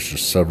Sheikah where there's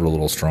just several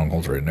little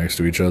strongholds right next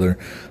to each other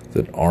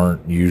that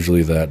aren't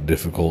usually that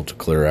difficult to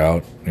clear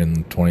out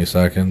in 20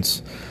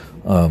 seconds.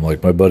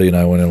 Like my buddy and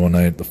I went in one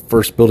night, the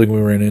first building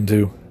we ran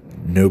into,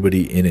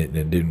 nobody in it, and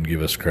it didn't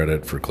give us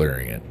credit for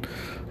clearing it,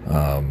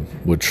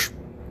 which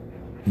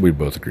we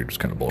both agreed was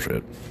kind of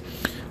bullshit.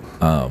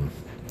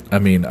 I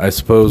mean, I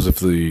suppose if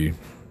the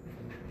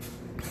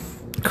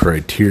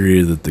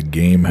criteria that the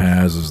game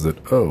has is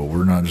that, oh,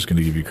 we're not just going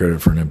to give you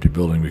credit for an empty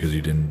building because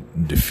you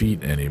didn't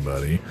defeat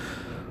anybody,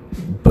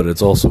 but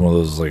it's also one of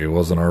those, like, it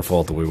wasn't our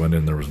fault that we went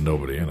in, there was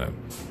nobody in it.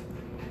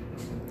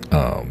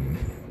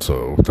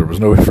 So there was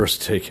nobody for us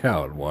to take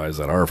out. Why is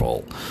that our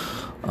fault?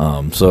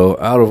 So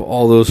out of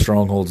all those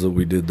strongholds that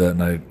we did that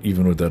night,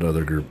 even with that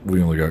other group,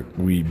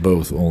 we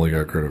both only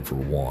got credit for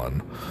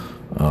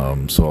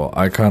 1. So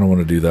I kind of want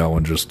to do that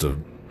one just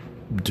to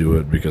do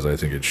it because I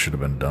think it should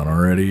have been done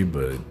already,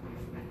 but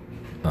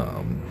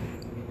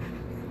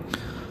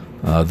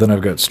then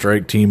I've got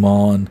Strike Team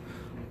on.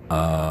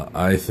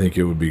 I think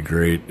it would be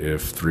great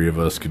if 3 of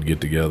us could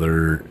get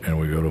together and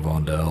we go to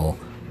Vondel.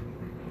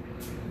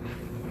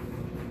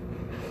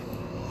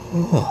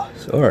 Oh,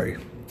 sorry.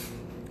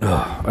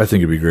 I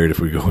think it'd be great if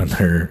we go in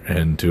there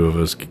and 2 of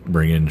us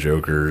bring in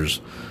jokers,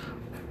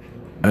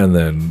 and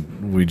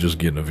then we just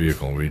get in a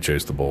vehicle and we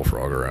chase the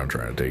bullfrog around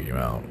trying to take him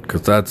out.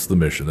 Because that's the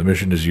mission. The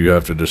mission is you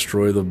have to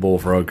destroy the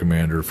bullfrog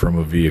commander from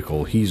a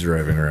vehicle. He's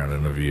driving around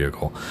in a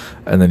vehicle.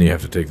 And then you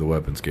have to take the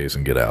weapons case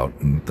and get out.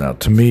 And now,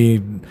 to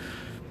me,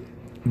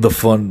 the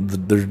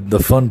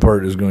fun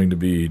part is going to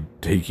be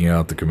taking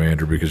out the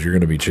commander, because you're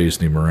going to be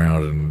chasing him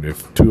around. And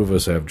if 2 of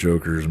us have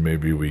jokers,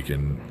 maybe we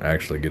can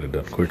actually get it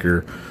done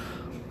quicker.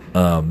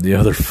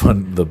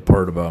 The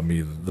part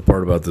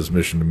about this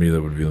mission to me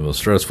that would be the most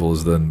stressful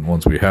is then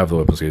once we have the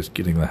weapons case,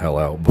 getting the hell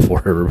out before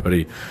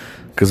everybody,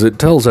 because it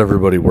tells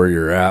everybody where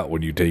you're at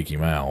when you take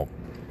him out,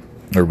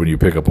 or when you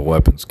pick up a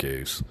weapons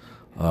case.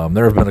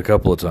 There have been a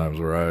couple of times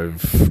where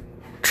I've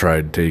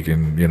tried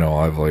taking,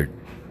 I've like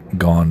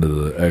gone to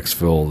the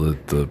exfil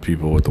that the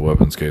people with the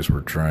weapons case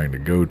were trying to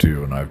go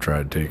to, and I've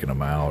tried taking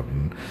them out,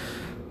 and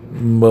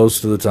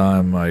most of the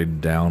time I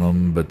down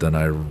them, but then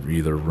I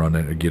either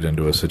get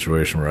into a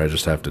situation where I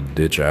just have to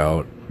ditch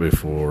out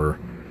before,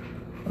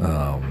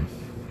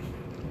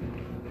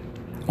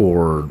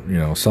 or,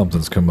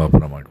 something's come up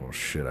and I'm like, well,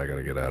 shit, I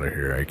gotta get out of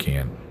here. I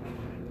can't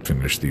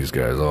finish these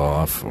guys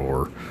off,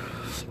 and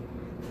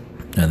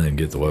then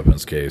get the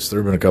weapons case. There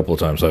have been a couple of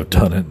times I've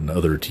done it and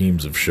other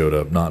teams have showed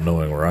up not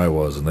knowing where I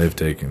was, and they've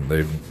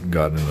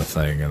gotten in the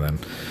thing, and then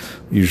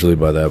usually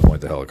by that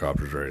point the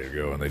helicopter's ready to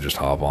go and they just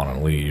hop on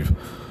and leave.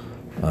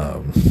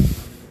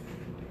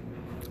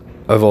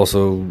 I've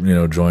also,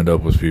 joined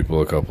up with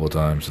people a couple of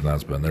times, and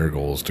that's been their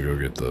goals to go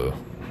get the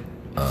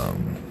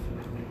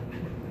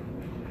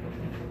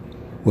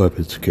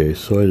weapons case,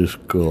 so I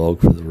just go along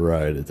for the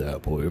ride at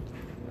that point.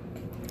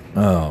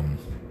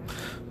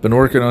 Been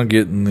working on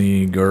getting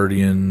the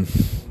Guardian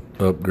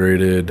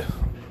upgraded.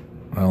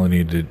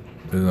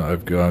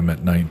 I'm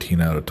at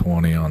 19 out of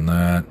 20 on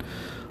that.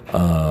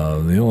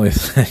 The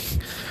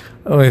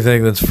only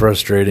thing that's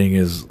frustrating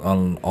is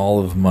on all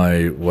of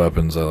my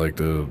weapons, I like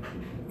to,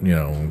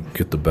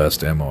 get the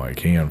best ammo I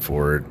can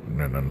for it.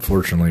 And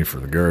unfortunately for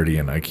the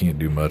Guardian, I can't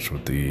do much for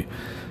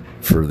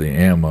the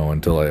ammo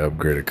until I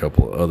upgrade a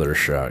couple of other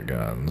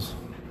shotguns.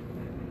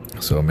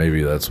 So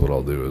maybe that's what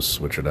I'll do, is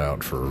switch it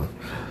out for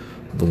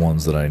the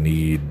ones that I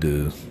need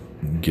to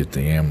get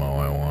the ammo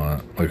I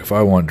want. Like if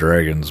I want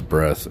Dragon's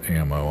Breath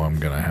ammo, I'm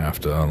gonna have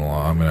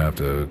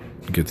to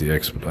get the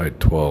Expedite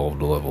 12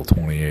 to level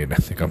 28. I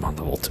think I'm on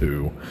level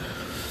 2.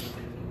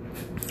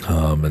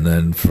 And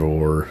then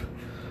for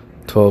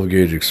 12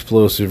 gauge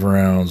explosive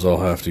rounds, I'll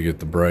have to get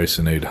the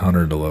Bryson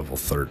 800 to level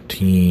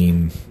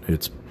 13.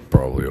 It's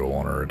probably a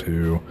 1 or a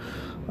 2.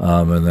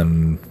 And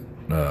then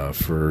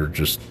for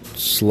just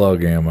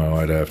slug ammo,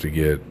 I'd have to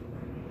get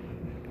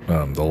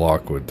the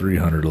Lockwood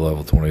 300 to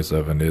level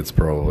 27. It's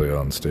probably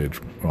I'm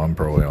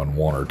probably on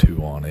 1 or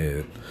 2 on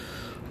it.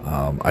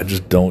 I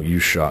just don't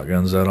use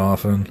shotguns that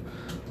often.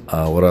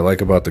 What I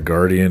like about the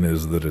Guardian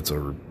is that it's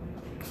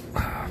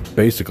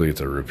basically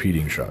a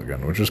repeating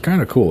shotgun, which is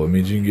kind of cool. It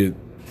means you can get,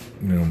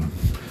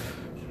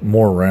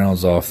 more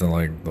rounds off than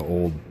like the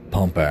old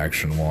pump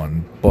action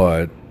one.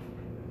 But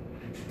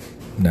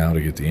now to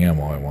get the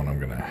ammo I want, I'm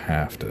going to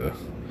have to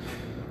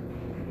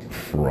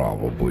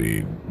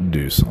probably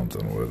do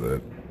something with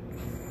it.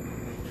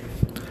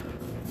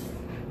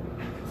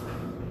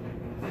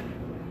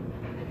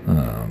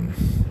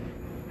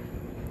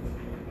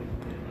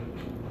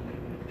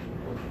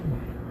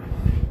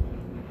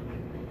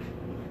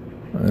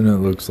 And it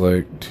looks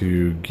like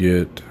to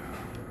get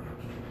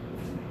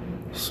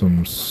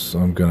some,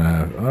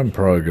 I'm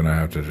probably gonna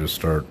have to just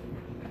start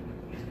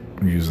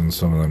using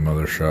some of them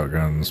other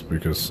shotguns,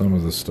 because some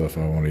of the stuff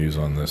I want to use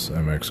on this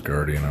MX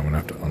Guardian, I'm gonna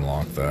have to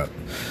unlock that.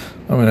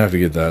 I'm gonna have to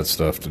get that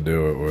stuff to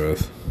do it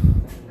with.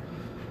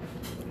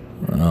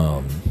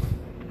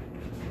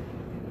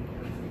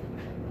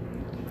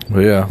 But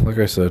yeah, like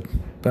I said,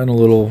 been a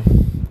little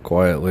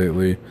quiet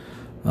lately.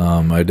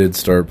 I did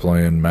start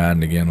playing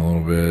Madden again a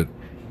little bit,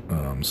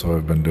 so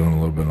I've been doing a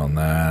little bit on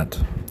that.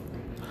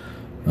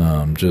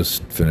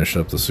 Just finished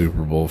up the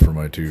Super Bowl for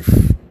my two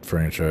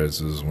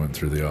franchises, went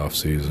through the off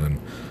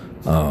season.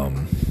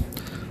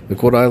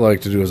 Like, what I like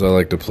to do is I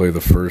like to play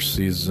the first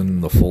season,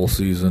 the full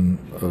season.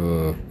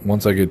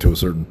 Once I get to a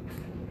certain,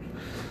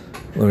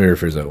 let me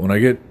rephrase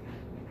that.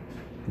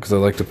 Because I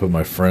like to put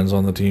my friends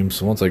on the team.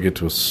 So once I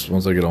get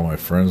all my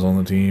friends on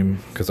the team,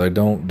 because I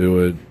don't do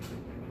it,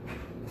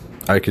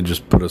 I could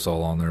just put us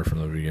all on there from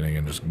the beginning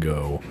and just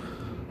go.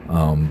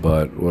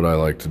 But what I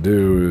like to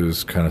do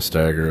is kind of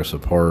stagger us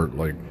apart,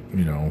 like,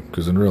 you know,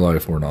 because in real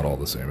life we're not all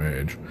the same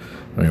age.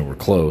 I mean, we're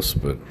close,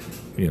 but,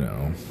 you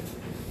know,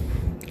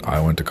 I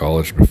went to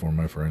college before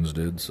my friends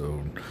did,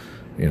 so,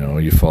 you know,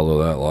 you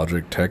follow that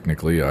logic.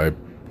 Technically, we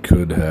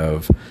could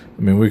have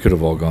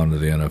all gone to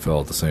the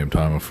NFL at the same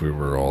time if we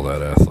were all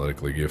that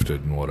athletically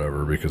gifted and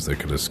whatever, because they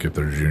could have skipped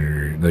their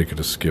junior year, they could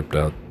have skipped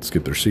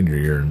their senior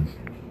year and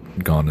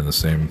gone in the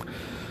same,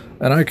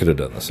 and I could have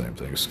done the same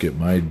thing, skip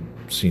my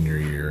senior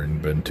year and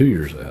been 2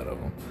 years ahead of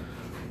them.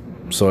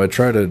 So I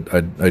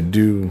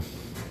do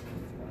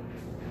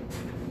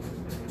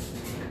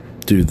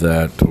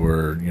that to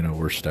where, you know,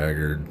 we're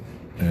staggered,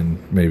 and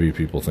maybe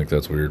people think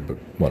that's weird, but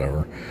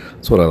whatever.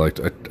 That's what I like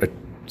to, I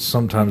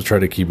sometimes try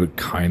to keep it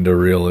kind of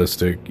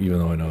realistic, even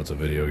though I know it's a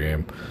video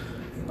game,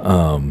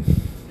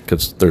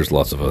 because there's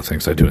lots of other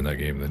things I do in that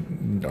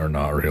game that are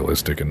not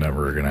realistic and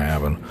never are going to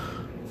happen.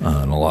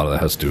 And a lot of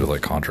that has to do with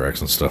like contracts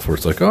and stuff where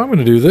it's like, oh, I'm going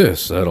to do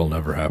this. That'll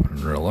never happen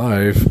in real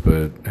life,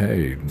 but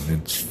hey,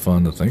 it's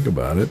fun to think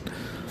about it.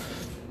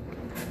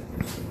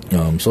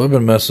 So I've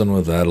been messing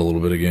with that a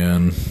little bit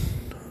again.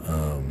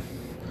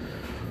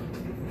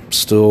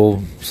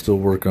 Still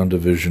work on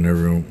Division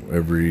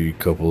every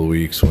couple of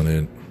weeks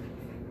when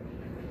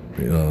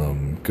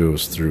it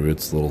goes through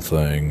its little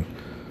thing.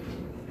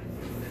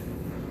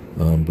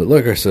 But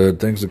like I said,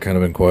 things have kind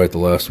of been quiet the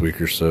last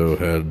week or so.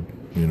 Had,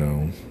 you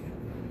know,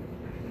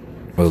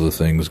 other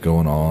things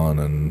going on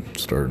and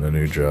starting a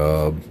new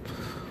job.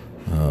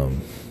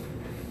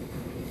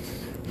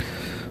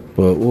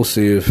 But we'll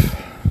see if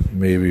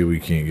maybe we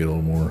can't get a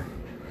little more.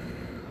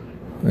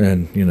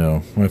 And, you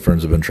know, my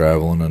friends have been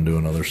traveling and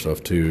doing other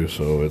stuff too,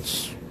 so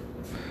it's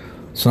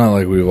not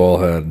like we've all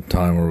had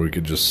time where we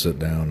could just sit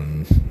down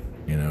and,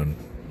 you know,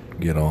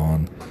 get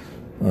on.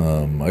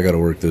 I got to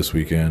work this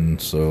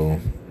weekend, so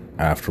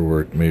after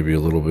work maybe a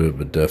little bit,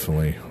 but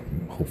definitely,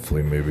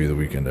 hopefully maybe the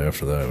weekend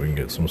after that we can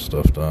get some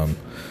stuff done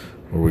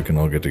where we can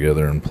all get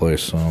together and play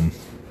some.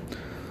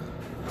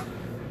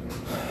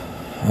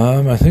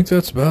 I think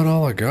that's about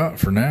all I got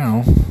for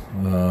now.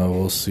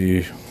 We'll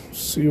see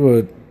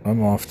what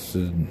I'm off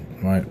to.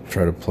 Might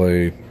try to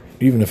play,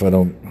 even if I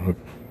don't,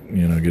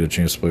 you know, get a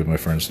chance to play with my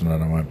friends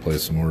tonight. I might play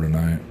some more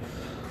tonight.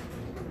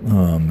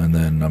 And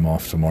then I'm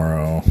off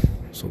tomorrow,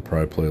 so I'll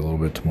probably play a little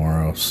bit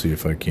tomorrow. See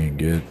if I can't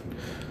get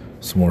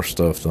some more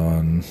stuff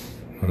done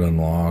and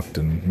unlocked,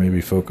 and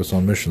maybe focus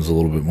on missions a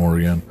little bit more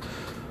again.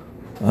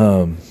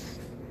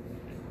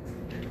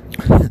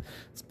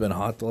 It's been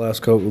hot the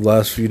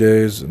last few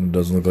days, and it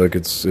doesn't look like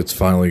it's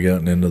finally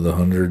gotten into the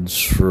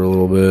hundreds for a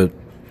little bit.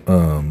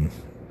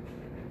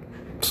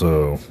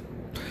 So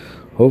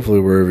hopefully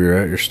wherever you're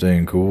at, you're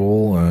staying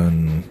cool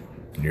and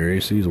your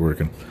AC is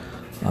working.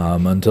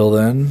 Until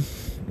then,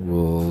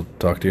 we'll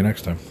talk to you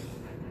next time.